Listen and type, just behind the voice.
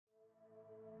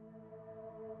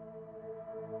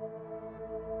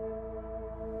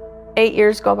8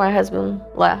 years ago, my husband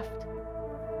left,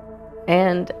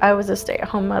 and I was a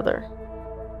stay-at-home mother.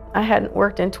 I hadn't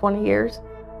worked in 20 years,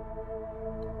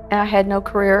 and I had no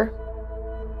career,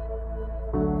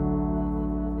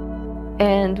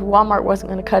 and Walmart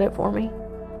wasn't going to cut it for me.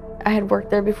 I had worked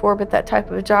there before, but that type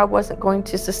of a job wasn't going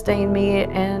to sustain me,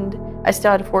 and I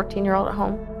still had a 14-year-old at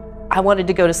home. I wanted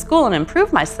to go to school and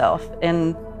improve myself,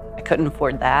 and I couldn't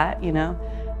afford that, you know?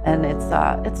 And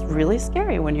it's really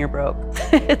scary when you're broke.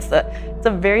 It's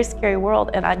a very scary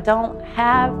world, and I don't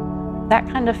have that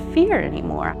kind of fear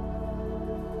anymore.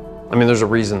 I mean, there's a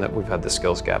reason that we've had the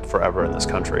skills gap forever in this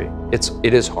country.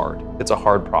 It is hard. It's a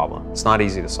hard problem. It's not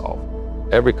easy to solve.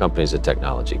 Every company is a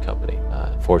technology company.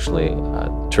 Fortunately,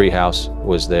 Treehouse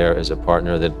was there as a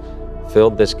partner that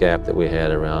filled this gap that we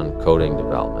had around coding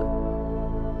development.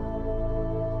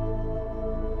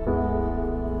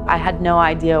 I had no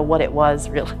idea what it was,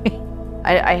 really.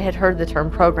 I had heard the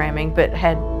term programming, but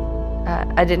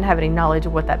I didn't have any knowledge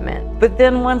of what that meant. But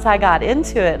then once I got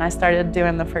into it and I started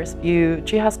doing the first few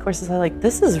Treehouse courses, I was like,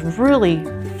 this is really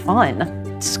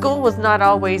fun. School was not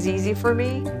always easy for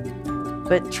me,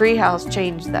 but Treehouse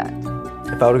changed that.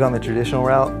 If I would have gone the traditional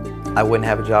route, I wouldn't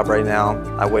have a job right now.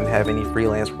 I wouldn't have any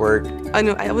freelance work. I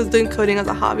knew I was doing coding as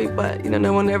a hobby, but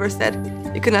no one ever said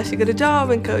you can actually get a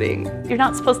job in coding. You're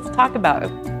not supposed to talk about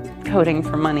coding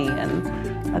for money,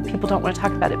 and people don't want to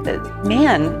talk about it, but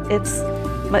man, it's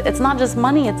not just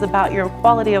money, it's about your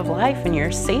quality of life and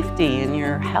your safety and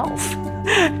your health.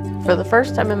 For the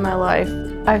first time in my life,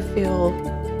 I feel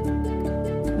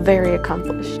very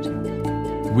accomplished.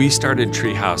 We started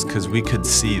Treehouse because we could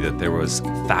see that there was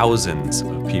thousands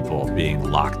of people being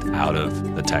locked out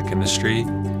of the tech industry,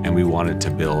 and we wanted to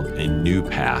build a new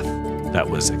path that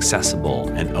was accessible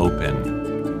and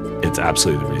open. It's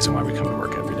absolutely the reason why we come to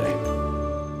work at